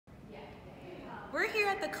We're here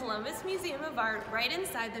at the Columbus Museum of Art right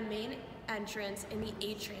inside the main entrance in the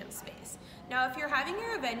Atrium space. Now if you're having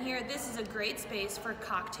your event here, this is a great space for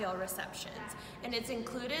cocktail receptions, and it's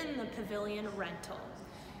included in the pavilion rental.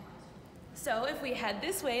 So if we head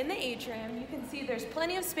this way in the atrium, you can see there's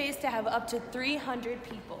plenty of space to have up to 300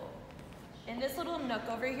 people. In this little nook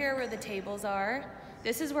over here where the tables are,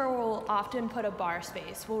 this is where we'll often put a bar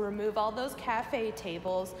space. We'll remove all those cafe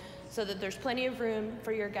tables so that there's plenty of room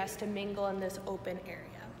for your guests to mingle in this open area.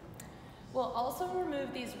 We'll also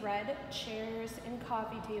remove these red chairs and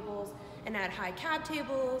coffee tables and add high cab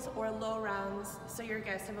tables or low rounds so your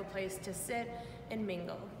guests have a place to sit and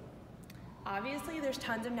mingle. Obviously, there's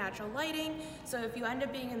tons of natural lighting, so if you end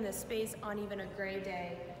up being in this space on even a gray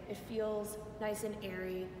day, it feels nice and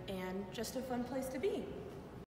airy and just a fun place to be.